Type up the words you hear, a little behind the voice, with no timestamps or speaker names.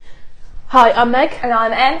Hi, I'm Meg. And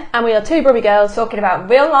I'm Em. And we are two Brummy girls Talking about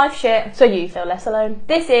real life shit. so you feel less alone.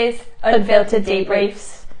 This is Unfiltered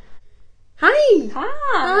Debriefs. Hi!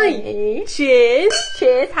 Hi. Cheers!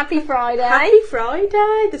 Cheers. Happy Friday. Happy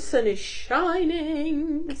Friday! The sun is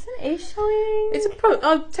shining. The sun is shining. It's a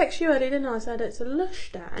I texted you earlier, didn't I? I said it's a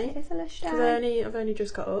lush day. It's a lush day. Because I've only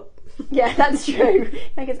just got up. Yeah, that's true.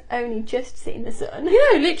 Meg has only just seen the sun.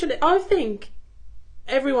 You know, literally, I think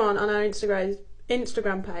everyone on our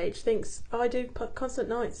Instagram page thinks I do constant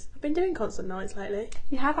nights. I've been doing constant nights lately.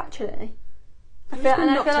 You have actually. I I've feel been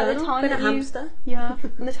like the nocturnal, time been that a hamster. Yeah,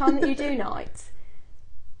 and the time that you do nights.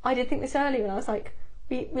 I did think this earlier when I was like,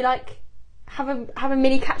 we like have a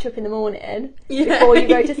mini catch up in the morning before you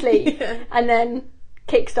go to sleep, and then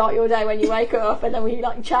kickstart your day when you wake up, and then we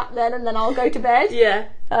like chat then, and then I'll go to bed. Yeah.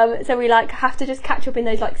 So we like have to just catch up in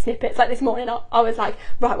those like snippets. Like this morning, I was like,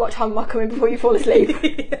 right, what time am I coming before you fall asleep?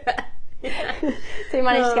 Yeah. So we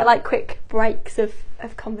managed to get like quick breaks of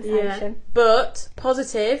conversation. Yeah. But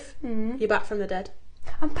positive, you're back from the dead.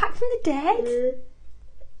 I'm back from the dead.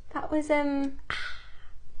 That was the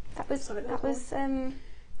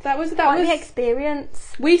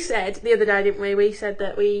experience. We said the other day, didn't we? We said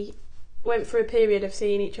that we went through a period of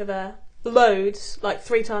seeing each other loads, like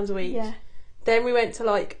 3 times a week. Yeah. Then we went to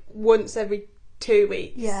like once every 2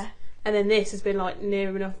 weeks. Yeah. And then this has been like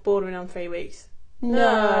near enough bordering on 3 weeks.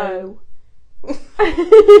 No. No,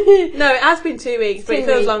 it has been 2 weeks, but it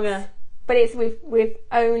feels longer. But it's we've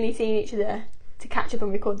only seen each other to catch up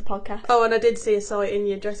and record the podcast. Oh, and I did see a sight in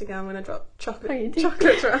your dressing gown when I dropped chocolate around.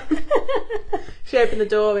 She opened the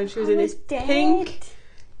door and she was in this pink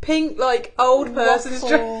like old person's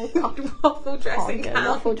waffle dressing gown.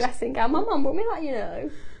 Waffle dressing gown. My mum brought me that, you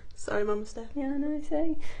know. Sorry, Mum, Steph. Yeah, I know.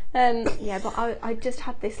 See. Yeah, but I just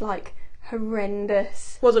had this like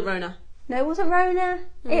horrendous. Wasn't Rona? No, it wasn't Rona.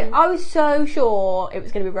 I was so sure it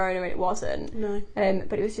was going to be Rona and it wasn't. No.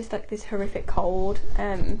 But it was just like this horrific cold.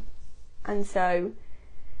 And so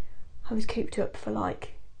I was cooped up for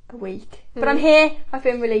like a week. But I'm here. I've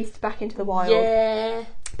been released back into the wild. Yeah.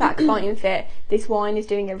 Back fighting fit. This wine is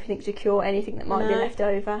doing everything to cure anything that might be left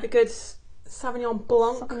over. A good Sauvignon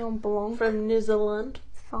Blanc. Sauvignon Blanc. From New Zealand.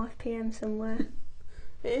 It's 5 p.m. somewhere.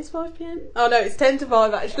 It is 5 p.m? Oh no, it's 10 to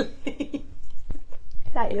 5 actually.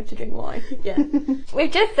 Late enough to drink wine. Yeah.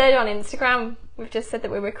 We've just said on Instagram, we've just said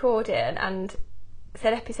that we're recording and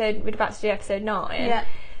said we're about to do episode 9. Yeah.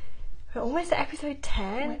 We're almost at episode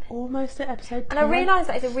 10. We're almost at episode 10. And I realise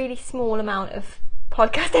that is a really small amount of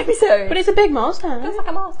podcast episodes. But it's a big milestone. It's like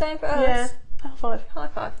a milestone for us. Yeah. High five. High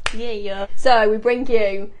five. Yeah. So we bring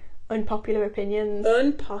you unpopular opinions.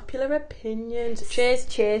 Unpopular opinions. Cheers.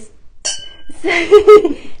 Cheers.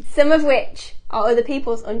 Some of which are other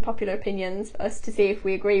people's unpopular opinions for us to see if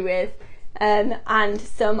we agree with, and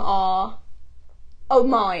some are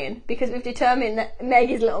mine, because we've determined that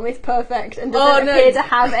Meg is Little Miss Perfect and doesn't appear to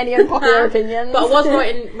have any unpopular opinions. But I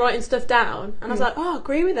was writing stuff down and I was like, I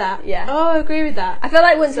agree with that. Yeah. I agree with that. I feel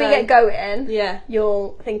like once we get going, yeah,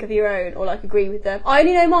 you'll think of your own or like agree with them. I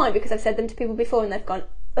only know mine because I've said them to people before and they've gone,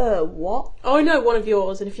 what? I know one of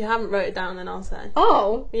yours, and if you haven't wrote it down then I'll say.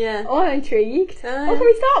 Oh. Yeah. Oh, I'm intrigued. Can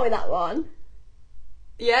we start with that one?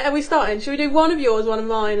 Yeah, are we starting? Should we do one of yours, one of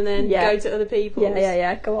mine, and then go to other people's?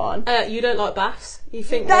 Yeah, go on. You don't like baths. You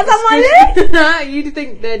think that's on my list? You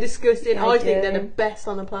think they're disgusting. I think they're the best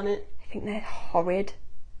on the planet. I think they're horrid.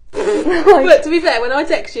 But to be fair, when I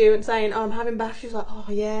text you and saying, I'm having baths, she's like, oh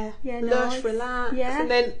yeah, lush, nice. relax. Yeah.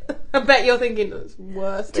 And then I bet you're thinking, that's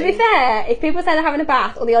worse. To be fair, if people say they're having a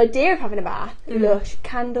bath, or the idea of having a bath, lush,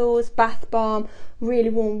 candles, bath bomb,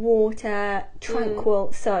 really warm water,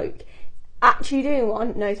 tranquil soak. Actually doing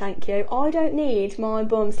one, no thank you. I don't need my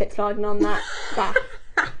bum slip sliding on that bath.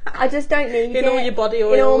 I just don't need it. In all your body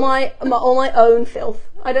oil. In all my own filth.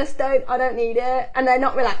 I don't need it. And they're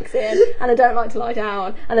not relaxing. And I don't like to lie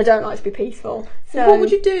down. And I don't like to be peaceful. So what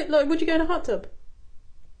would you do? Like, would you go in a hot tub?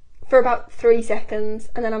 For about 3 seconds.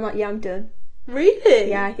 And then I'm like, yeah, I'm done.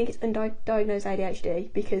 Really? Yeah, I think it's undiagnosed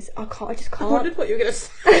ADHD because I just can't. I wondered what you were going to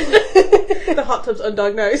say. The hot tub's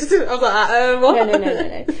undiagnosed. I was like, what?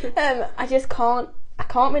 No. I just can't. I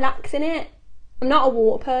can't relax in it. I'm not a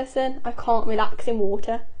water person. I can't relax in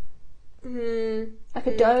water. Like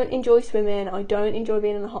I don't enjoy swimming. I don't enjoy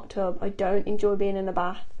being in a hot tub. I don't enjoy being in a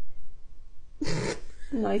bath.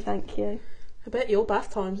 No, thank you. I bet your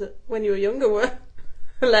bath times when you were younger were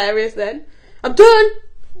hilarious then. I'm done!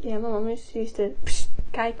 Yeah, my mum used to,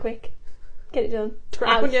 okay, quick, get it done.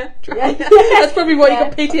 Drown you? Yeah. That's probably why you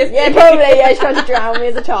got PTSD. Yeah, probably, she tried to drown me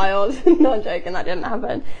as a child. No, I'm joking, that didn't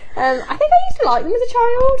happen. I think I used to like them as a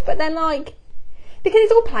child, but then like, because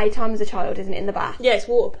it's all playtime as a child, isn't it, in the bath? Yeah, it's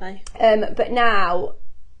water play. But now,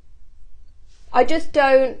 I just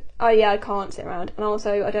don't. Oh yeah, I can't sit around, and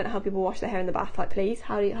also I don't know how people wash their hair in the bath. Like, please,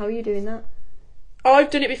 how are you doing that?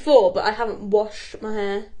 I've done it before, but I haven't washed my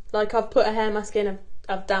hair. Like, I've put a hair mask in,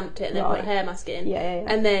 I've damped it, and then put a hair mask in. Yeah.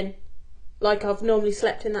 And then, like, I've normally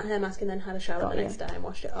slept in that hair mask and then had a shower the next day and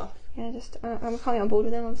washed it off. Yeah, just I can't get on board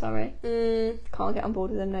with them. I'm sorry. Can't get on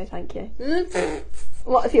board with them. No, thank you.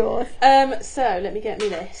 What's yours? So let me get my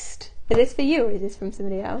list. Is this for you or is this from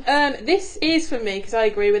somebody else? This is for me because I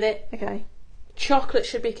agree with it. Okay. Chocolate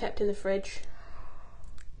should be kept in the fridge.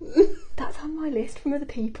 That's on my list from other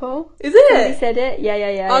people. Is it? Somebody said it.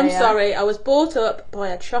 Yeah. I'm sorry. I was brought up by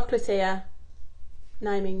a chocolatier,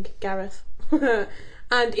 naming Gareth,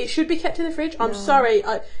 and it should be kept in the fridge. I'm sorry.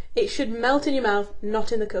 It should melt in your mouth,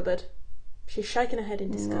 not in the cupboard. She's shaking her head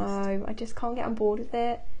in disgust. No, I just can't get on board with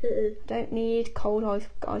it. I don't need cold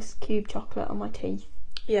ice cube chocolate on my teeth.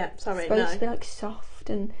 Yeah, sorry, it's supposed to be like soft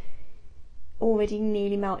and already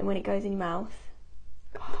nearly melting when it goes in your mouth.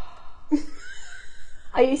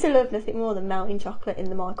 I used to love nothing more than melting chocolate in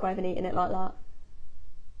the microwave and eating it like that.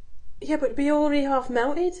 Yeah, but it'd be already half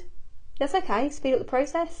melted. That's okay, speed up the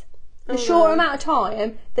process. The shorter amount of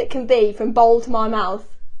time that can be from bowl to my mouth,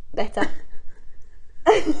 better.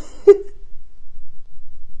 I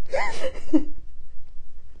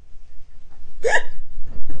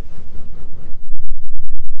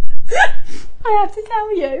have to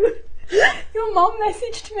tell you, your mum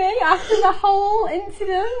messaged me after the whole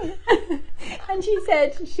incident and she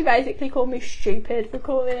basically called me stupid for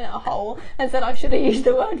calling it a hole and said I should have used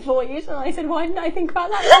the word void, and I said, why didn't I think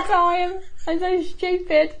about that at the time? I'm so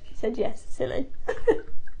stupid. She said, yes, silly.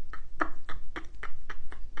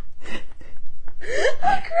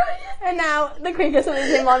 I'm crying. And now the quicker something's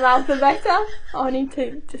in my mouth the better. I need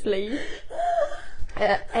to just leave.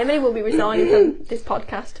 Emily will be resigning from this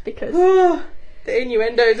podcast because the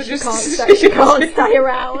innuendos are just she can't stay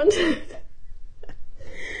around.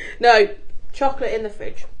 No, chocolate in the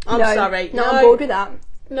fridge. I'm sorry. Not on board with that.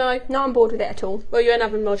 No. Not on board with it at all. Well, you ain't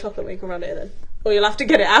having more chocolate when you come round here then. Or you'll have to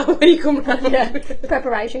get it out when you come round. Yeah.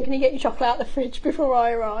 Preparation. Can you get your chocolate out of the fridge before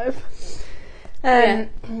I arrive? Okay.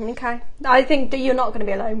 I think that you're not going to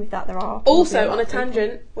be alone with that. There are. Also, on a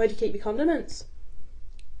tangent, where do you keep your condiments?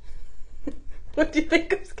 What do you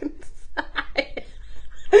think I was going to say?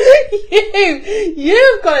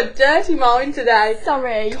 You've got a dirty mind today.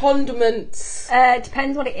 Sorry. Condiments.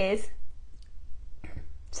 Depends what it is.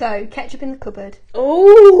 So, ketchup in the cupboard.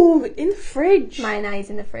 Oh, in the fridge. Mayonnaise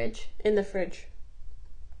in the fridge. In the fridge.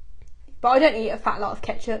 But I don't eat a fat lot of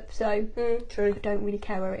ketchup, so true. I don't really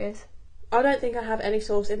care where it is. I don't think I have any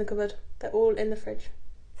sauce in the cupboard. They're all in the fridge.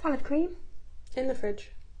 Salad cream? In the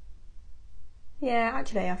fridge. Yeah,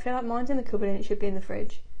 actually, I feel like mine's in the cupboard and it should be in the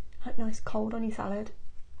fridge. Like nice cold on your salad.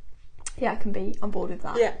 Yeah, I can be on board with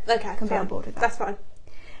that. Yeah, okay. I can be on board with that. That's fine.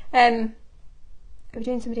 Are we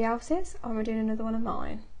doing somebody else's or am I doing another one of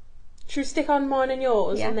mine? Should we stick on mine and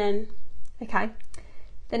yours and then... Okay.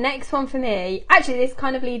 The next one for me... Actually, this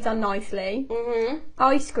kind of leads on nicely.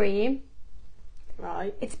 Ice cream.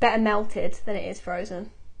 Right. It's better melted than it is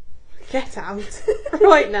frozen. Get out.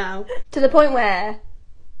 Right now. To the point where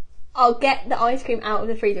I'll get the ice cream out of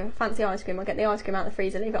the freezer. If I fancy ice cream, I'll get the ice cream out of the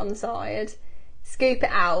freezer, leave it on the side, scoop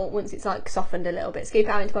it out once it's like softened a little bit, scoop it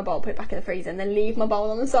out into my bowl, put it back in the freezer, and then leave my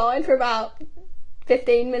bowl on the side for about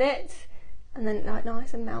 15 minutes. And then like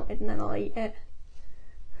nice and melted, and then I'll eat it.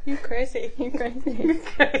 You crazy. You crazy. You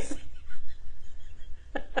crazy.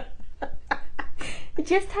 It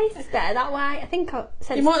just tastes better that way. I think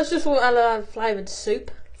you might just want a flavoured soup.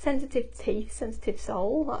 Sensitive teeth, sensitive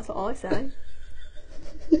soul. That's what I say.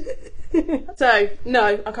 So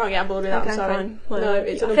no, I can't get on board with that. Okay, I'm sorry. fine. No,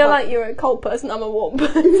 it's. I feel like you're a cold person. I'm a warm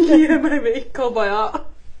person. Yeah, maybe cold by heart.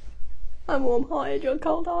 I'm warm-hearted. You're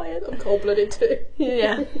cold-hearted. I'm cold-blooded too.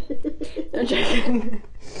 Yeah. I'm joking.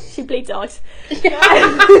 She bleeds ice.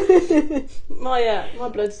 My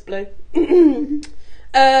blood's blue.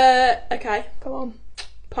 Okay. Come on.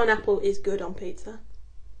 Pineapple is good on pizza.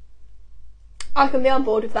 I can be on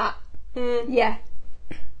board with that. Yeah.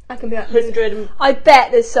 I can be on 100. I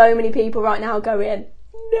bet there's so many people right now going,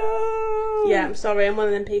 no. Yeah, I'm sorry, I'm one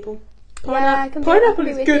of them people. Pineapple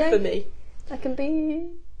is good for me. I can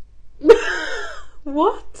be...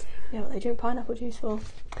 What? You know what they drink pineapple juice for?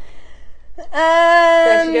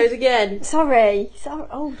 There she goes again. Sorry.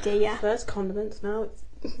 Oh dear. First condiments, now it's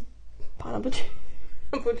pineapple juice.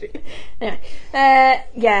 Anyway,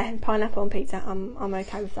 yeah, pineapple on pizza. I'm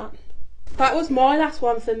okay with that. That was my last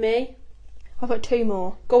one for me. I've got two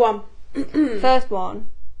more. Go on. First one.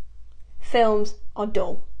 Films are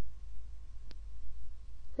dull.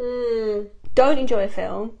 Don't enjoy a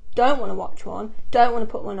film. Don't want to watch one. Don't want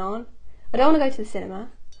to put one on. I don't want to go to the cinema.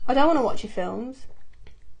 I don't want to watch your films.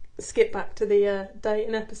 Skip back to the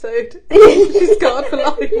dating episode. She's scarred for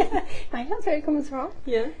life. Yeah. Maybe that's where it comes from.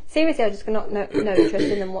 Yeah. Seriously, I just got no interest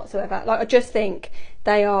in them whatsoever. Like, I just think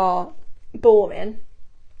they are boring.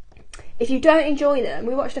 If you don't enjoy them,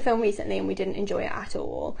 we watched a film recently and we didn't enjoy it at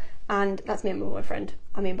all. And that's me and my boyfriend.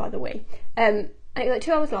 I mean, by the way. And it was like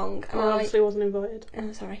 2 hours long. And I obviously wasn't invited.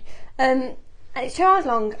 Oh, sorry. And it's 2 hours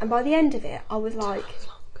long, and by the end of it, I was like,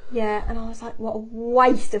 yeah, and I was like, what a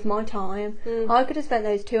waste of my time. I could have spent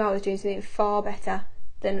those 2 hours doing something far better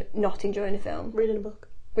than not enjoying a film. Reading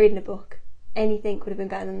a book. Anything could have been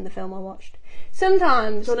better than the film I watched.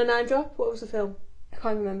 Sometimes. Do you want a name drop? What was the film? I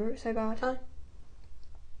can't remember, it was so bad. Oh.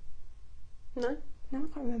 No? No,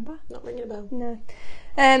 I can't remember. Not ringing a bell.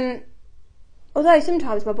 No. Although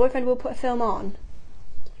sometimes my boyfriend will put a film on,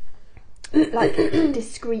 like,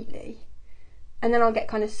 discreetly, and then I'll get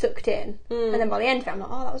kind of sucked in, and then by the end of it I'm like,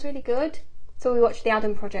 oh, that was really good. So we watched The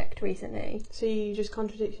Adam Project recently. So you just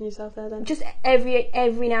contradicting yourself there then? Just every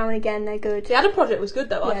now and again they're good. The Adam Project was good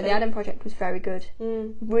though, I think. The Adam Project was very good.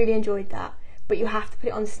 Really enjoyed that. But you have to put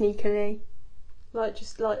it on sneakily. I'm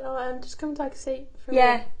just come take a seat for a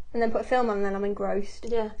minute. And then put a film on and then I'm engrossed.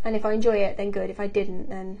 Yeah. And if I enjoy it, then good. If I didn't,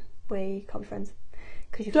 then we can't be friends.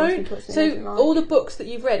 Because you don't. So all the books that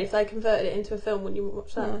you've read, if they converted it into a film, wouldn't you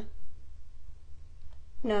watch that?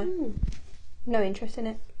 No. No interest in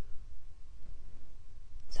it.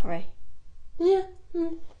 Sorry. Yeah.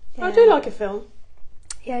 I do like a film.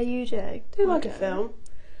 Yeah, you do. I do like a film.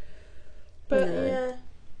 But yeah.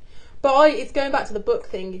 But it's going back to the book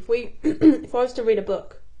thing. If I was to read a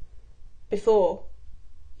book before,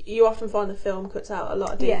 you often find the film cuts out a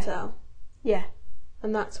lot of detail. Yeah.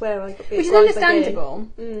 And that's where I get Which is understandable,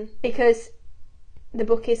 because the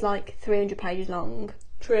book is like 300 pages long.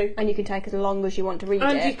 True. And you can take as long as you want to read it.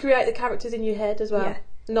 And you create the characters in your head as well. Yeah.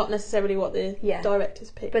 Not necessarily what the directors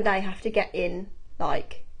pick. But they have to get in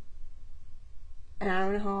like an hour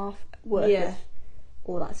and a half worth of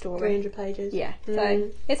all that story. 300 pages. Yeah. So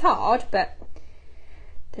it's hard, but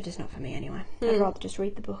they're just not for me anyway. I'd rather just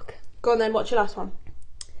read the book. Go on then, what's your last one?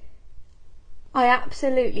 I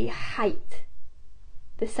absolutely hate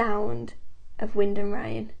the sound of wind and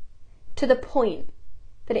rain to the point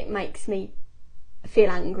that it makes me feel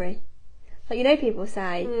angry. Like, you know, people say,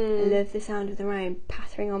 I love the sound of the rain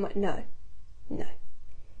pattering on my... No.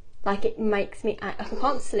 Like, it makes me... Like, I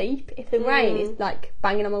can't sleep. If the rain is, like,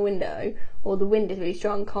 banging on my window or the wind is really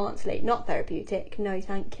strong, can't sleep. Not therapeutic. No,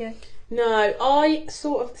 thank you. No, I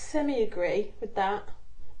sort of semi-agree with that.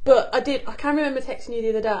 But I can remember texting you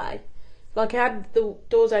the other day. Like, I had the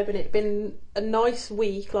doors open, it'd been a nice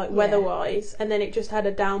week, like, weather-wise, and then it just had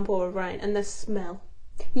a downpour of rain, and the smell.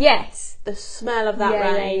 Yes. The smell of that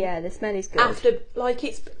rain. Yeah, the smell is good. After, like,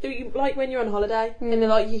 it's like when you're on holiday, and then,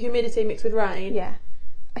 like, your humidity mixed with rain. Yeah.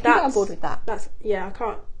 I can get on board with that. I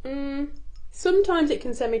can't. Sometimes it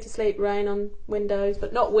can send me to sleep, rain on windows,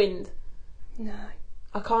 but not wind. No.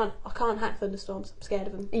 I can't hack thunderstorms. I'm scared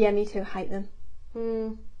of them. Yeah, me too. Hate them.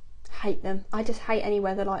 Hate them. I just hate any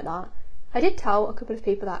weather like that. I did tell a couple of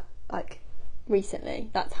people that, like, recently.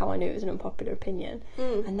 That's how I knew it was an unpopular opinion.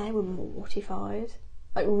 And they were mortified.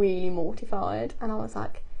 Like, really mortified. And I was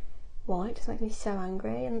like, why? It just makes me so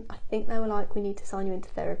angry. And I think they were like, we need to sign you into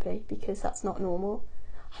therapy because that's not normal.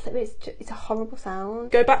 I think it's a horrible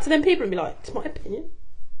sound. Go back to them people and be like, it's my opinion.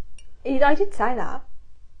 I did say that.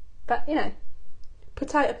 But, you know.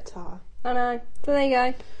 Potato. I know. So there you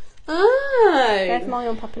go. Oh. There's my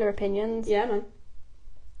unpopular opinions. Yeah, man.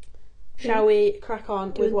 Shall we crack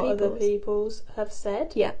on with what other people's have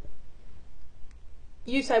said? Yeah.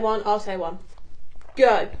 You say one, I'll say one.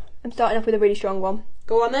 Go. I'm starting off with a really strong one.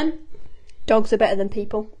 Go on then. Dogs are better than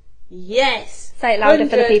people. Yes. Say it louder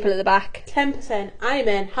for the people at the back. 10%.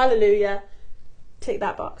 Amen. Hallelujah. Tick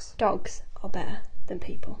that box. Dogs are better than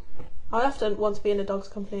people. I often want to be in a dog's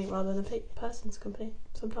company rather than a person's company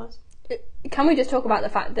sometimes. Can we just talk about the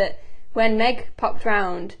fact that when Meg popped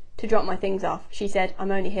round to drop my things off, she said,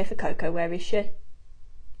 I'm only here for Coco, where is she?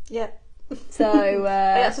 Yeah. So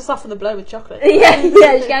I had to soften the blow with chocolate. yeah,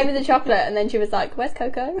 she gave me the chocolate and then she was like, where's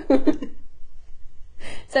Coco?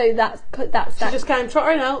 So that's She just came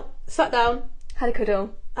trottering out, sat down, had a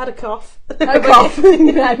cuddle, had a cough, and went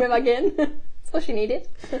back in. That's all she needed.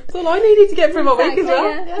 That's all I needed to get through my week as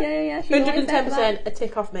well. Yeah. 110% a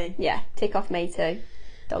tick off me. Yeah, tick off me too.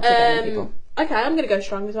 Dogs are better than people. Okay, I'm going to go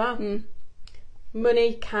strong as well.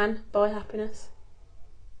 Money can buy happiness.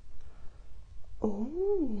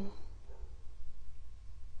 Ooh.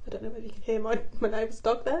 I don't know whether you can hear my neighbour's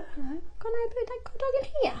dog there. No, got a dog in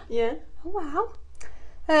here. Yeah. Oh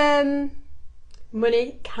wow.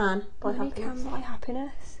 Money can buy happiness. Money can buy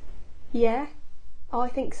happiness. Yeah. I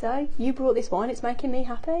think so. You brought this wine, it's making me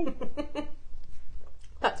happy.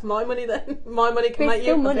 That's my money then. My money can But make it's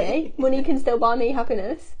you still happy. money. Money can still buy me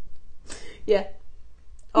happiness. Yeah.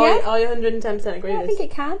 Yeah? I 110% agree Yeah, I with this.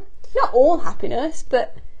 think it can. Not all happiness,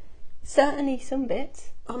 but certainly some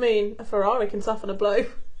bits. I mean, a Ferrari can soften a blow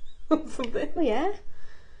or something. Well, yeah.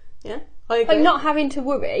 Yeah, I agree. Like, not having to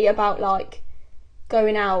worry about, like,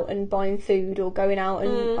 going out and buying food or going out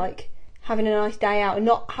and, like, having a nice day out and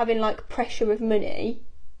not having, like, pressure of money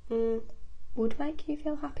would make you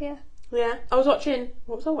feel happier. Yeah, I was watching...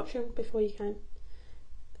 What was I watching before you came?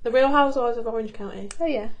 The Real Housewives of Orange County. Oh,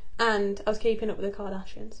 yeah. And I was keeping up with the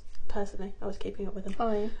Kardashians. Personally, I was keeping up with them.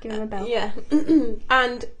 Oh, yeah. Give them a bell. Yeah.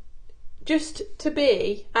 And just to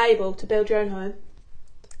be able to build your own home.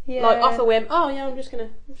 Yeah. Like, off a whim. Oh, yeah, I'm just gonna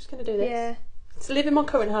do this. Yeah. To live in my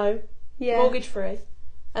current home. Yeah. Mortgage free.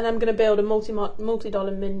 And I'm going to build a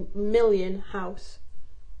multi-dollar million house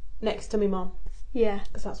next to me mum. Yeah.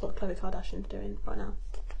 Because that's what Khloe Kardashian's doing right now.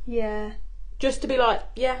 Yeah. Just to be like,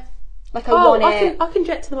 yeah. Like I want it. I can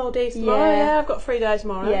jet to the Maldives tomorrow. Yeah, I've got 3 days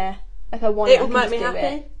tomorrow. Yeah. Like I want it it. would make me happy.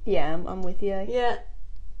 It. Yeah, I'm with you. Yeah.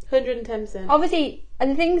 110%. Obviously,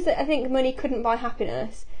 and the things that I think money couldn't buy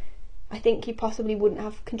happiness, I think you possibly wouldn't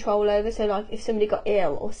have control over. So, like, if somebody got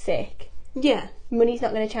ill or sick, yeah, money's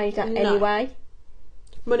not going to change that anyway.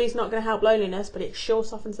 Money's not going to help loneliness, but it sure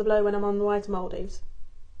softens the blow when I'm on the way to Maldives.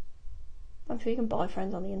 I'm sure you can buy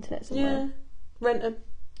friends on the internet somewhere. Yeah, rent them.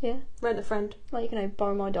 Yeah, rent a friend. Like, you can know,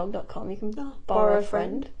 borrowmydog.com. You can borrow a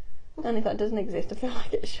friend. And if that doesn't exist, I feel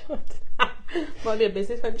like it should. Might be a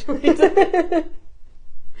business venture.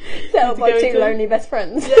 Set up by 2 lonely best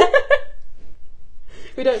friends. Yeah.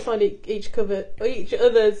 We don't find each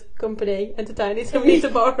other's company entertaining, so we need to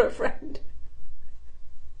borrow a friend.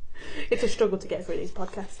 It's a struggle to get through these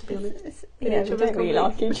podcasts, to be honest. Yeah, we don't really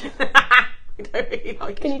like each other. We don't really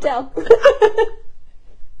like Can you tell?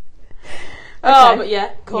 Oh, but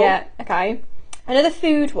yeah, cool. Yeah, okay. Another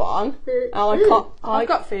food one. I've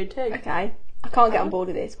got food too. Okay. I can't get on board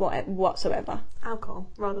with this whatsoever. Alcohol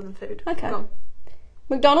rather than food. Okay.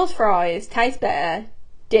 McDonald's fries taste better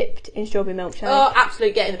dipped in strawberry milkshake. Oh,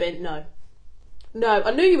 absolutely, get in the bin. No. No,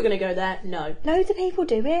 I knew you were going to go there. No. Loads of people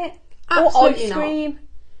do it. Absolutely or ice cream.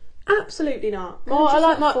 Not. Absolutely not. I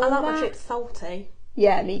like my chips salty.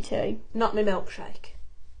 Yeah, me too. Not my milkshake.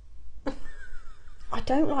 I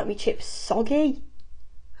don't like my chips soggy.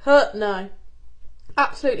 No.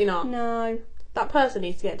 Absolutely not. No. That person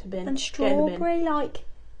needs to get to bin. And strawberry, like...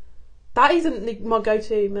 That isn't my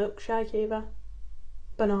go-to milkshake either.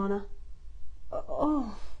 Banana.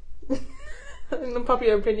 Oh.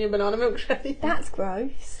 Unpopular opinion, banana milkshake. That's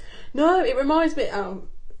gross. No, it reminds me,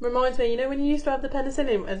 you know when you used to have the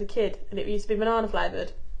penicillin as a kid and it used to be banana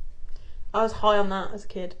flavoured? I was high on that as a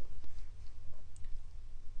kid.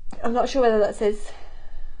 I'm not sure whether that says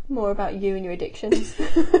more about you and your addictions.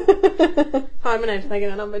 Hi, my name's Meg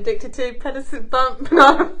and Em. I'm addicted to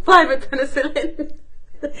banana flavoured penicillin.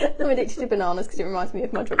 I'm addicted to bananas because it reminds me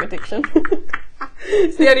of my drug addiction.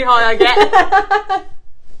 It's the only high I get.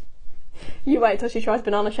 You wait till she tries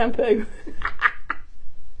banana shampoo.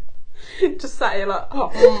 Just sat here like,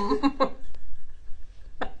 oh.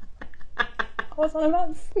 I was on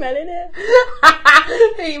about smelling it.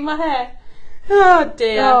 Eating my hair. Oh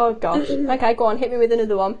dear. Oh gosh. Okay, go on, hit me with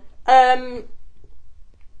another one.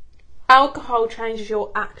 Alcohol changes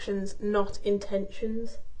your actions, not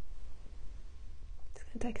intentions. Just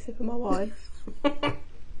gonna take a sip of my wine.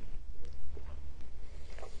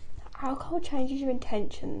 Alcohol changes your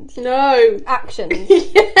intentions. No. Actions.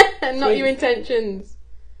 Yeah, not your intentions.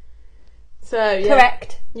 So, yeah.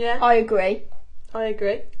 Correct. Yeah. I agree. I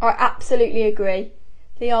absolutely agree.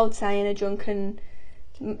 The old saying, a drunken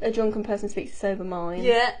person speaks a sober mind.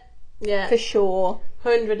 Yeah. Yeah. For sure.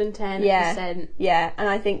 110%. Yeah. And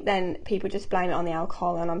I think then people just blame it on the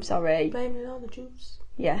alcohol, and I'm sorry. Blame it on the juice.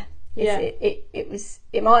 Yeah. Yeah.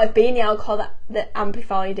 It might have been the alcohol that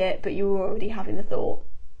amplified it, but you were already having the thought.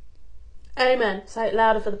 Amen. Say it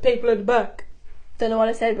louder for the people in the back. Don't know what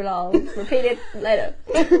I said, but I'll repeat it later.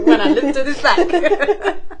 When I listen to this back.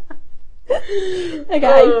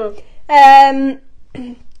 Okay. I've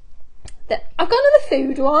got another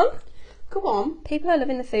food one. Go on. People are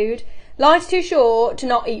loving the food. Life's too short to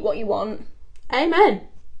not eat what you want. Amen.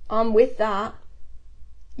 I'm with that.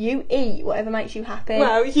 You eat whatever makes you happy.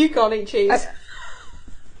 Well, you can't eat cheese.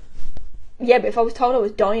 Yeah, but if I was told I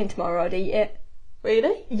was dying tomorrow, I'd eat it.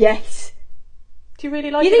 Really? Yes. Do you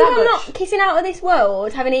really like you it think that I'm much? not kissing out of this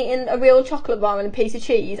world, having eaten a real chocolate bar and a piece of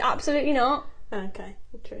cheese? Absolutely not. Okay,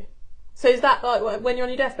 true. So is that like when you're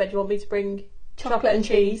on your deathbed, you want me to bring chocolate and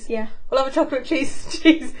cheese. Yeah. We'll have a chocolate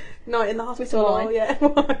cheese night in the hospital. With wine. Yeah.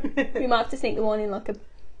 We might have to sneak the wine in like a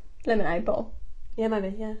lemonade bottle. Yeah,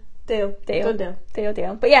 maybe. Yeah. Deal. Done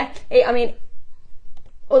deal. But yeah, I mean,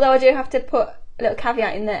 although I do have to put a little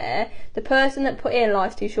caveat in there, the person that put in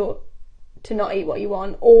life's too short to not eat what you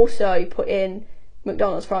want also put in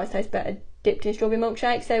McDonald's fries taste better dipped in strawberry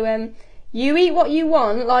milkshake. So you eat what you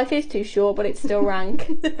want, life is too short, but it's still rank.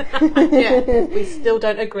 Yeah, we still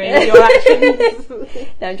don't agree with your actions.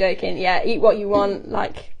 No, I'm joking. Yeah, eat what you want.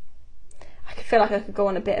 Like, I feel like I could go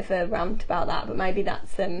on a bit of a rant about that, but maybe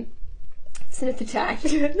that's it's another day.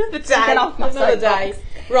 Another day. Get off my soapbox.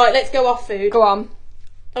 Right, let's go off food. Go on.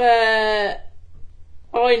 I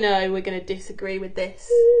know we're going to disagree with this.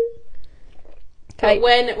 Okay.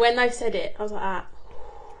 But when they said it, I was like, ah.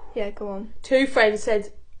 Yeah, go on. Two friends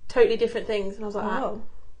said totally different things, and I was like, Oh.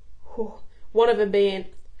 ah. One of them being,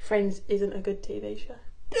 Friends isn't a good TV show.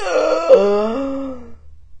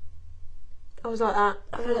 I was like that.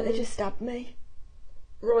 I feel like they just stabbed me.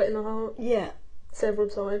 Right in the heart. Yeah. Several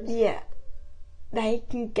times. Yeah. They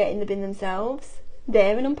can get in the bin themselves.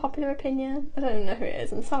 They're an unpopular opinion. I don't even know who it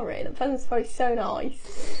is. I'm sorry. That person's probably so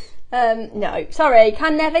nice. No, sorry.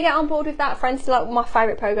 Can never get on board with that. Friends is like my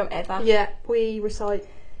favourite programme ever. Yeah, we recite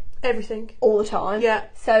everything. All the time. Yeah.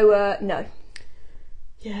 So, no.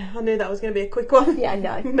 Yeah, I knew that was going to be a quick one. Yeah,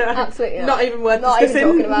 no. No. Absolutely not. Not even worth not discussing.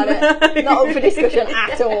 Not even talking about it. Not up for discussion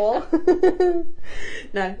at all.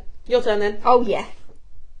 No. Your turn then. Oh, yeah.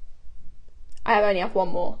 I only have one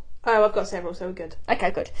more. Oh, I've got several, so we're good.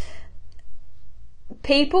 Okay, good.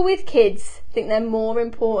 People with kids think they're more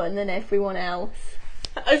important than everyone else.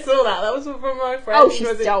 I saw that. That was from my friend. Oh, she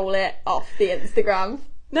stole it off the Instagram.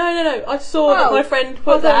 No. I saw that my friend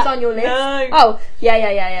put that. Was on your list. No. Oh,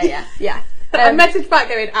 yeah. I messaged back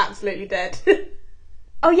going, absolutely dead.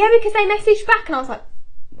 Oh, yeah, because they messaged back and I was like,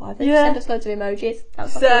 why have they send us loads of emojis? That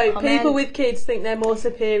was so, people with kids think they're more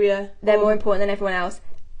superior. They're more important than everyone else.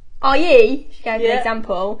 I.e., she gave an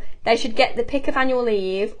example, they should get the pick of annual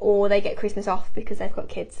leave or they get Christmas off because they've got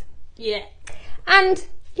kids. Yeah. And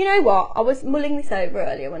you know what? I was mulling this over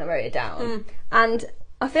earlier when I wrote it down. And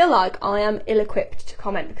I feel like I am ill-equipped to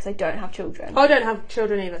comment because I don't have children. I don't have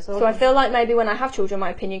children either. So I feel like maybe when I have children,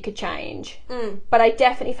 my opinion could change. But I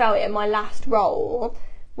definitely felt it in my last role.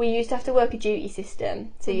 We used to have to work a duty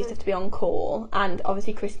system. So you used to have to be on call. And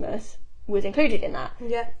obviously Christmas was included in that.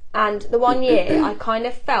 Yeah. And the one year, I kind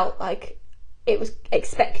of felt like it was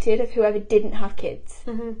expected of whoever didn't have kids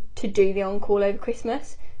to do the on-call over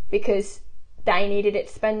Christmas because they needed it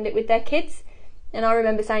to spend it with their kids. And I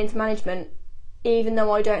remember saying to management, even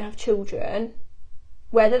though I don't have children,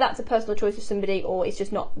 whether that's a personal choice of somebody or it's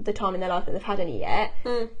just not the time in their life that they've had any yet,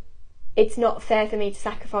 it's not fair for me to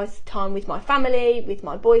sacrifice time with my family, with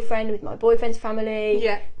my boyfriend, with my boyfriend's family.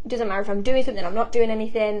 Yeah. It doesn't matter if I'm doing something, I'm not doing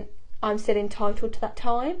anything. I'm still entitled to that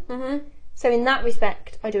time. So in that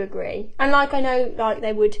respect, I do agree. And like I know, like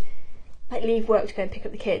they would like leave work to go and pick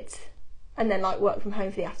up the kids, and then like work from home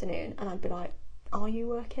for the afternoon, and I'd be like, "Are you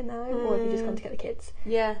working though, or have you just gone to get the kids?"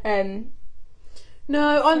 Yeah.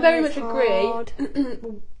 No, I very much agree.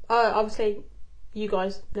 Obviously, you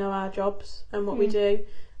guys know our jobs and what we do.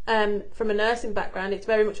 From a nursing background, it's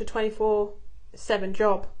very much a 24/7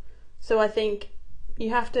 job. So I think you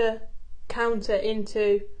have to counter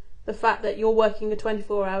into the fact that you're working a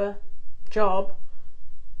 24-hour job,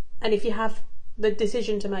 and if you have the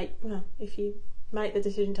decision to make, well, if you make the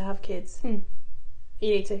decision to have kids, you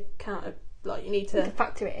need to counter, like you need to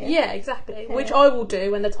factor it in. Yeah, exactly. Yeah. Which I will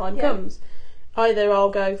do when the time comes. Either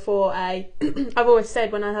I'll go for a. I've always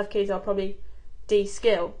said when I have kids, I'll probably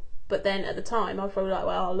de-skill, but then at the time, I'll probably like,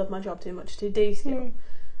 well, I love my job too much to de-skill.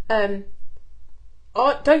 Don't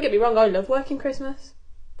get me wrong, I love working Christmas.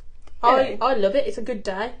 I love it. It's a good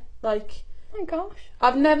day. Like, oh my gosh.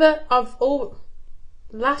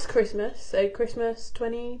 Last Christmas, so Christmas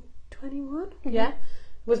 2021,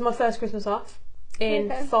 was my first Christmas off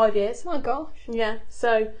in 5 years. Oh my gosh. Yeah,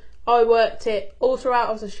 so I worked it all throughout.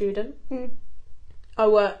 I was a student. I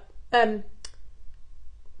worked,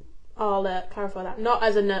 I'll clarify that, not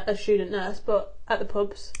as a student nurse, but at the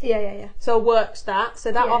pubs. Yeah. So I worked that,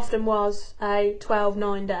 so that often was a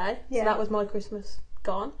 12/9 day, so that was my Christmas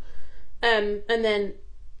gone. And then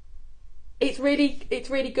it's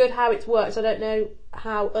really good how it's worked. I don't know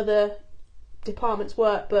how other departments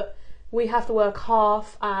work, but we have to work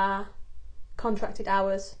half our contracted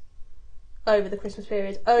hours over the Christmas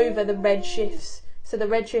period, over the red shifts. So the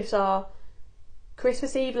red shifts are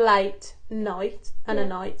Christmas Eve late night and a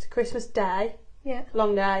night, Christmas Day,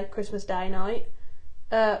 long day, Christmas Day night,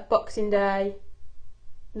 Boxing Day,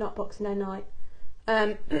 not Boxing Day night,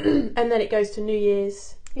 and then it goes to New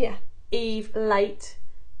Year's Eve late,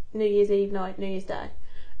 New Year's Eve night, New Year's Day.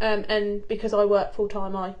 And because I work full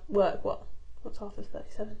time, I work what's half of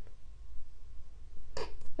 37?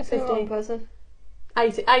 15 person.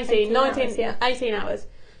 18 19 hours, yeah. 18 hours.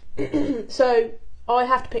 So I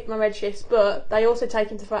have to pick my red shifts, but they also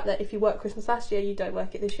take into the fact that if you work Christmas last year, you don't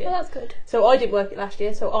work it this year. Oh, that's good. So I didn't work it last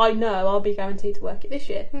year, so I know I'll be guaranteed to work it this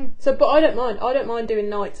year. So, but I don't mind. I don't mind doing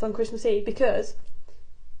nights on Christmas Eve because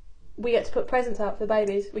we get to put presents out for the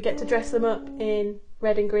babies. We get to dress them up in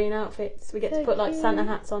red and green outfits. We get to put like Santa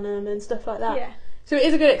hats on them and stuff like that. Yeah. So it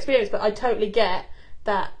is a good experience, but I totally get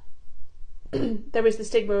that there is the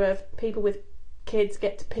stigma of people with kids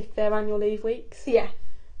get to pick their annual leave weeks. Yeah.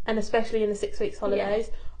 And especially in the 6 weeks holidays.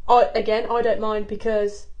 I don't mind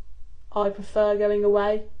because I prefer going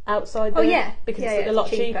away outside there because it's a lot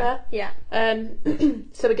cheaper. Yeah.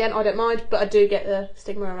 So again, I don't mind, but I do get the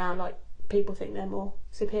stigma around like people think they're more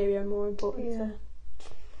superior and more important. Yeah. So.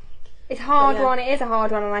 It's a hard one. It is a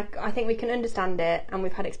hard one, and I think we can understand it, and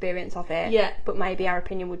we've had experience of it. Yeah. But maybe our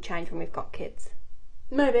opinion would change when we've got kids.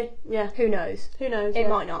 Maybe. Yeah. Who knows? It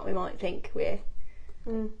might not. We might think we're,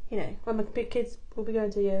 you know. When my big kids will be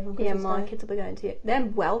going to you on Christmas Yeah, my Day. kids will be going to you. They're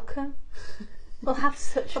welcome. We'll have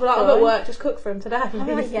such I'll be like, fun. I'm at work, just cook for them today. I'm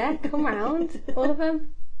like, yeah, come round. All of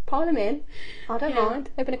them. Pile them in. I don't Yeah. mind.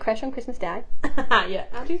 Open a creche on Christmas Day. Yeah.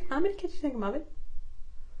 How many kids do you think I'm having?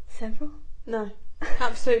 Several. No.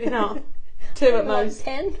 Absolutely not. 2 at most.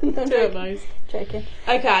 10. 2 at most. Joking.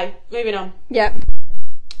 Okay, moving on. Yeah.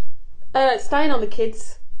 Staying on the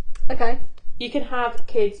kids. Okay. You can have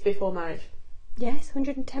kids before marriage. Yes,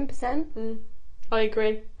 110%. I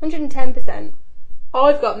agree. 110%.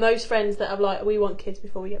 I've got most friends that are like, we want kids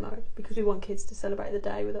before we get married because we want kids to celebrate the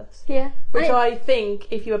day with us. Yeah. Which I think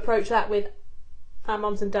if you approach that with our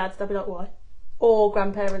mums and dads, they'll be like, why? Or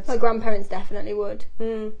grandparents. My grandparents definitely would.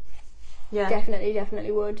 Yeah.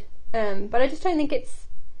 Definitely would. But I just don't think it's...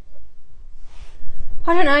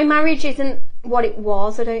 I don't know, marriage isn't what it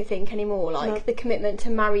was, I don't think, anymore. Like, the commitment to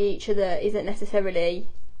marry each other isn't necessarily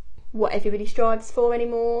what everybody strives for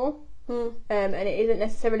anymore. And it isn't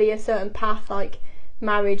necessarily a certain path, like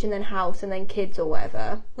marriage and then house and then kids or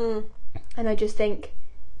whatever. And I just think...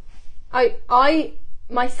 I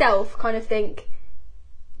myself kind of think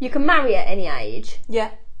you can marry at any age.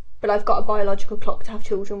 Yeah. But I've got a biological clock to have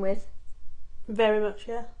children with. Very much,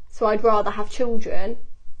 yeah. So I'd rather have children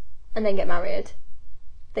and then get married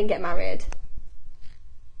than get married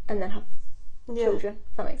and then have children,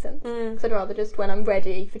 if that makes sense. Because I'd rather just, when I'm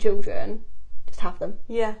ready for children, just have them.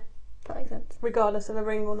 Yeah. If that makes sense. Regardless of a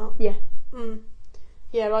ring or not. Yeah.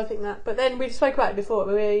 Yeah, I think that. But then we've spoke about it before,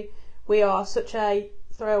 we are such a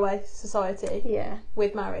throwaway society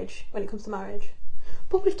with marriage, when it comes to marriage.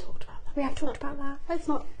 But we've talked about that. We have talked about that. Let's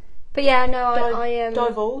not But yeah, no, I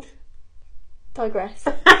divulge. Digress.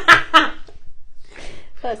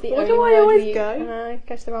 That's the Why only do I word always we go? No,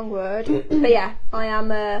 goes the wrong word. But yeah, I am.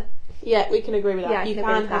 Yeah, we can agree with that. Yeah, You agree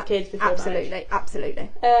can with have that. kids before marriage. Absolutely.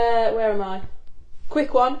 Where am I?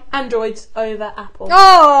 Quick one. Androids over Apple.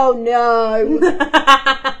 Oh no!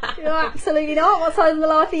 No, absolutely not. What side of the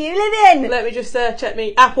life are you living? Let me just check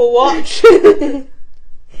me Apple Watch.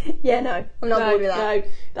 Yeah, no, I'm not bored with that.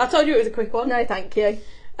 No, I told you it was a quick one. No, thank you.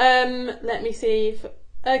 Let me see if...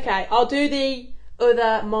 Okay, I'll do the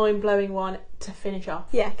other mind-blowing one to finish off.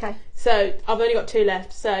 Yeah, okay. So, I've only got 2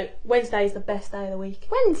 left. So, Wednesday is the best day of the week.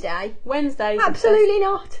 Wednesday? Wednesday is Absolutely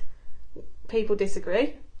not. People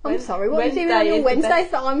disagree. I'm sorry, what are you doing on your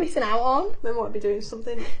Wednesdays that I'm missing out on? They might be doing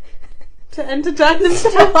something to entertain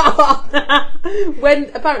themselves.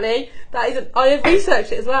 Apparently, that isn't... I have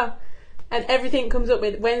researched it as well. And everything comes up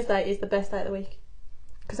with Wednesday is the best day of the week.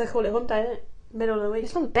 Because they call it hump day, isn't it? Middle of the week.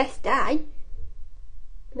 It's not the best day.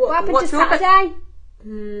 What happened to Saturday?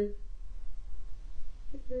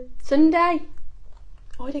 Sunday?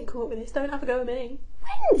 I didn't come up with this. Don't have a go at me.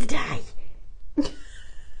 Wednesday?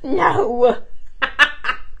 No.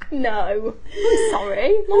 No. I'm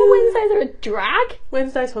sorry. My Wednesdays are a drag.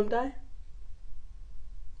 Wednesday's hump day.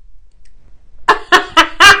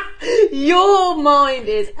 Your mind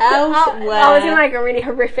is elsewhere. I was going to make a really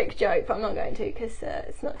horrific joke, but I'm not going to because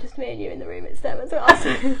it's not just me and you in the room, it's them as well.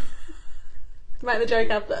 So. Make the joke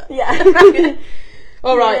after. Yeah.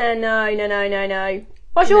 All right. Yeah, no.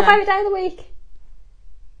 What's your favourite day of the week?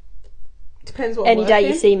 Depends what. Any day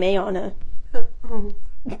you see me on a. Oh,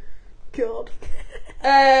 God.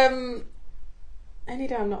 Any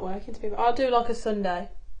day I'm not working, to be. I'll do like a Sunday.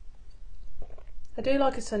 I do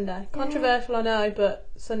like a Sunday. Controversial, I know, but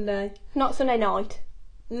Sunday. Not Sunday night.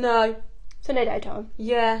 No. Sunday daytime.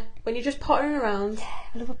 Yeah. When you're just pottering around. Yeah,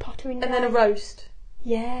 I love a pottering day. And then a roast.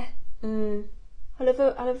 Yeah. I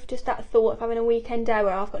I love just that thought of having a weekend day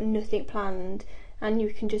where I've got nothing planned and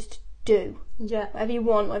you can just do whatever you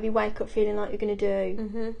want, whatever you wake up feeling like you're going to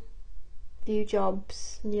do. View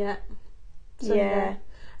jobs. Yeah. Sunday. Yeah.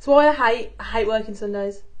 That's why I hate working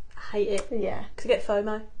Sundays. I hate it. Yeah. Because I get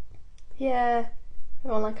FOMO. Yeah.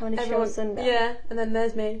 Everyone like having a chill Sunday. Yeah, and then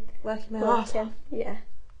there's me working my arse off. Yeah.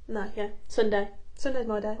 No, yeah. Sunday. Sunday's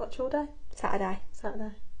my day. What's your day? Saturday.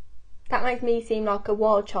 Saturday. That makes me seem like a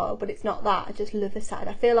wild child, but it's not that. I just love a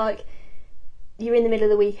Saturday. I feel like you're in the middle of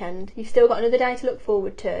the weekend. You've still got another day to look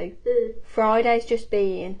forward to. Friday's just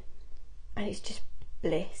being, and it's just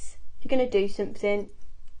bliss. If you're going to do something,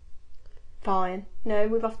 fine. You know,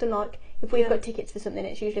 we've often if we've got tickets for something,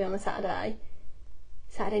 it's usually on a Saturday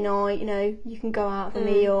night, you know, you can go out for a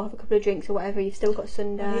meal, have a couple of drinks or whatever. You've still got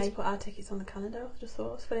Sunday. I need to put our tickets on the calendar. I just thought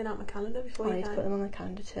I was filling out my calendar before you came. I need to put them on the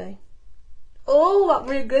calendar too. Oh, that'd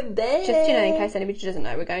be a good day. Just, you know, in case anybody doesn't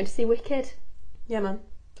know, we're going to see Wicked. Yeah, man.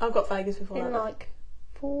 I've got Vegas before that. In like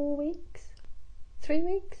 4 weeks? 3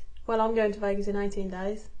 weeks? Well, I'm going to Vegas in 18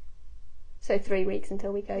 days. So 3 weeks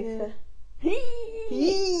until we go for...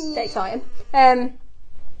 It's exciting.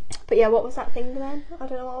 But yeah, what was that thing then? I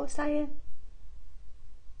don't know what I was saying.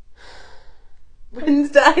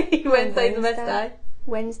 Wednesday's the best day.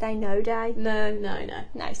 Wednesday, no day.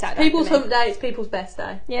 No, Saturday. People's hump day, it's people's best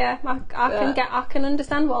day. Yeah, I can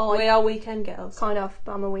understand why. We are weekend girls. Kind of,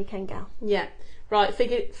 but I'm a weekend girl. Yeah. Right,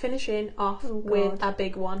 finishing off with a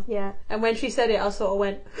big one. Yeah. And when she said it, I sort of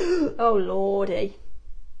went, oh lordy.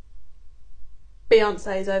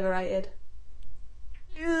 Beyoncé is overrated.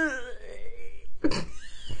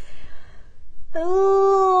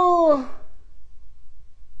 Oh.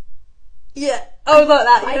 Yeah, I was like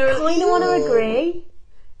that. I kind of want to agree.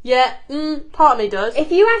 Yeah, part of me does.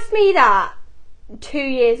 If you asked me that 2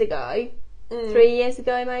 years ago, 3 years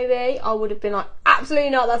ago maybe, I would have been like, absolutely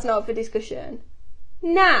not, that's not up for discussion.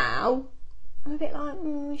 Now, I'm a bit like,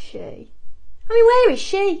 is she? I mean, where is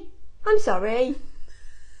she? I'm sorry.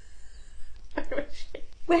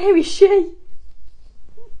 Where is she?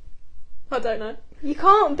 I don't know. You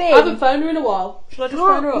can't be. I haven't phoned her in a while. Should I just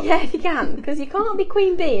phone her up? Yeah, if you can, because you can't be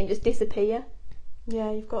Queen Bee and just disappear.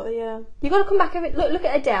 Yeah, you've got the. You've got to come back. Look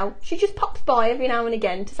at Adele. She just pops by every now and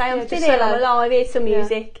again to say, I'm still just here, say I'm hello. alive, here's some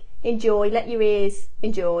music. Enjoy, let your ears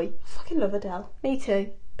enjoy. I fucking love Adele. Me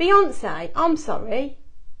too. Beyonce, I'm sorry.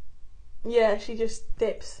 Yeah, she just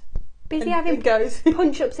dips. Busy and having goes.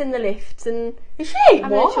 punch-ups in the lifts and... Is she?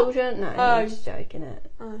 Having her children. No, I'm just joking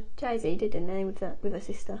it. Oh. Jay-Z did, didn't he, with her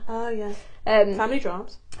sister. Oh, yeah. Family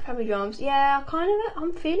dramas. Family dramas. Yeah,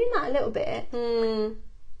 I'm feeling that a little bit. Mm.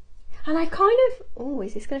 And I kind of... Oh,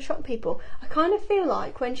 is this going to shock people? I kind of feel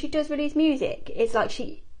like when she does release music, it's like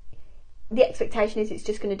the expectation is it's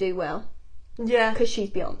just going to do well. Yeah. Because she's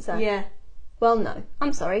Beyonce. Yeah. Well, no.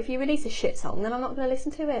 I'm sorry. If you release a shit song, then I'm not going to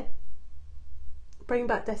listen to it. Bring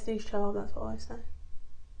back Destiny's Child, that's what I say.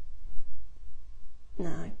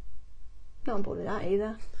 No. Not on board with that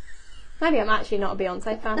either. Maybe I'm actually not a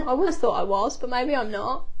Beyonce fan. I would have thought I was, but maybe I'm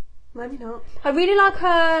not. Maybe not. I really like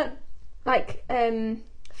her,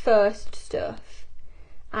 first stuff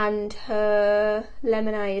and her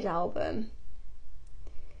Lemonade album.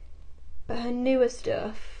 But her newer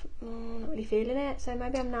stuff, I'm not really feeling it, so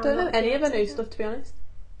maybe I'm now. I don't know not any of her Beyonce new fan. stuff, to be honest.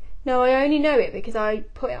 No, I only know it because I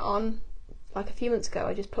put it on a few months ago.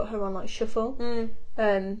 I just put her on shuffle.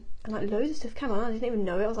 And loads of stuff came on. I didn't even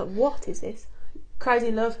know it. I was like, what is this?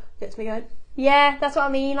 Crazy Love gets me going. Yeah, that's what I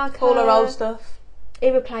mean. Like all her old stuff.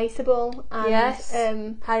 Irreplaceable and yes.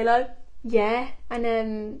 Halo. Yeah,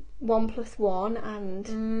 and 1+1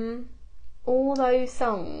 and all those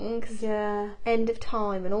songs. Yeah. End of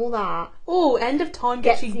Time and all that. Oh, End of Time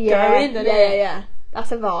gets you going, doesn't it? Yeah.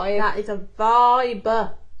 That's a vibe. That is a vibe.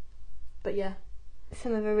 But yeah.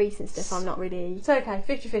 Some of her recent stuff I'm not really... It's okay,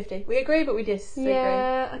 50-50. We agree but we disagree.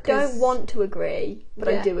 Yeah, I don't want to agree,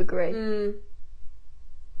 but yeah. I do agree.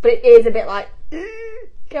 But it is a bit like...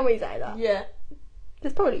 Can we say that? Yeah.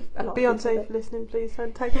 There's probably a lot Beyonce, if you're listening, please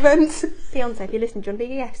don't take offence. Beyonce, if you're listening, do you want to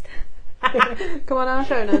be a guest? Come on our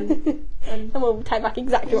show then. And we'll take back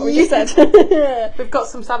exactly what we just said. We've got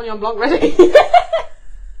some Sauvignon Blanc ready.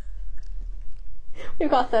 We've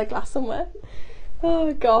got a third glass somewhere.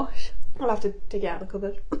 Oh gosh. I'll have to dig it out of the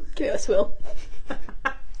cupboard. Give it a swill.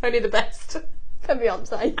 Only the best. For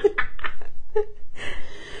Beyonce.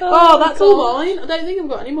 Oh, that's God. All mine. I don't think I've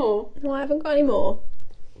got any more. No, I haven't got any more.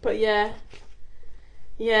 But yeah.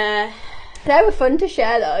 Yeah. They were fun to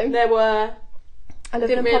share though. There were. I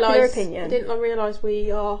love Unpopular Opinion. I didn't realise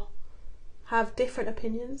we have different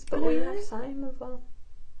opinions, but we have the same as well.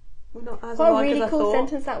 We're not as What a alike really as I cool thought.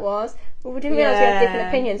 sentence that was. Well, we didn't realise we had different Yeah.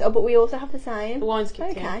 opinions. Oh, but we also have the same. The wine's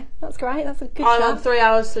kicked in. Okay, that's great. That's a good I chat. had 3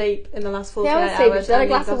 hours sleep in the last 48 Yeah, I was sleeping. hours. She had a and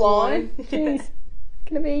glass of wine. Yeah. Jeez.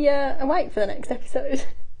 Gonna be awake for the next episode.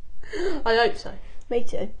 I hope so. Me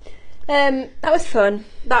too. That was fun.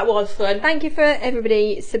 That was fun. Thank you for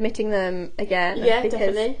everybody submitting them again. Yeah, because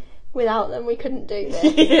definitely. Without them, we couldn't do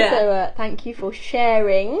this. Yeah. So thank you for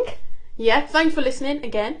sharing. Yeah, thanks for listening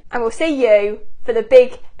again. And we'll see you for the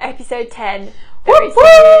big episode 10 very Whoop,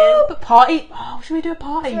 soon. whoop! Party. Oh, should we do a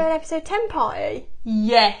party? Should we have an episode 10 party?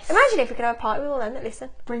 Yes. Imagine if we could have a party with all them that listen.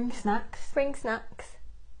 Bring snacks. Bring snacks.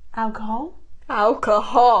 Alcohol.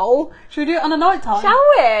 Alcohol. Should we do it on a night time? Shall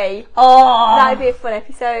we? Oh. That would be a fun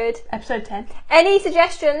episode. Episode 10. Any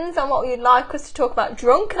suggestions on what you'd like us to talk about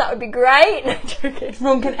drunk? That would be great. No, joking.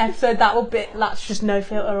 Drunken episode. That's just no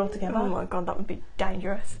filter altogether. Oh my god, that would be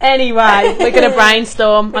dangerous. Anyway, we're going to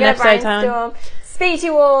brainstorm We're on gonna episode 10. brainstorm. Speak to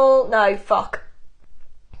you all. No, fuck.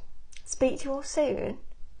 Speak to you all soon.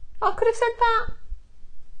 I could have said that.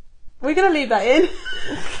 We're going to leave that in.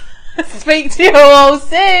 Speak to you all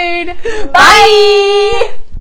soon. Bye.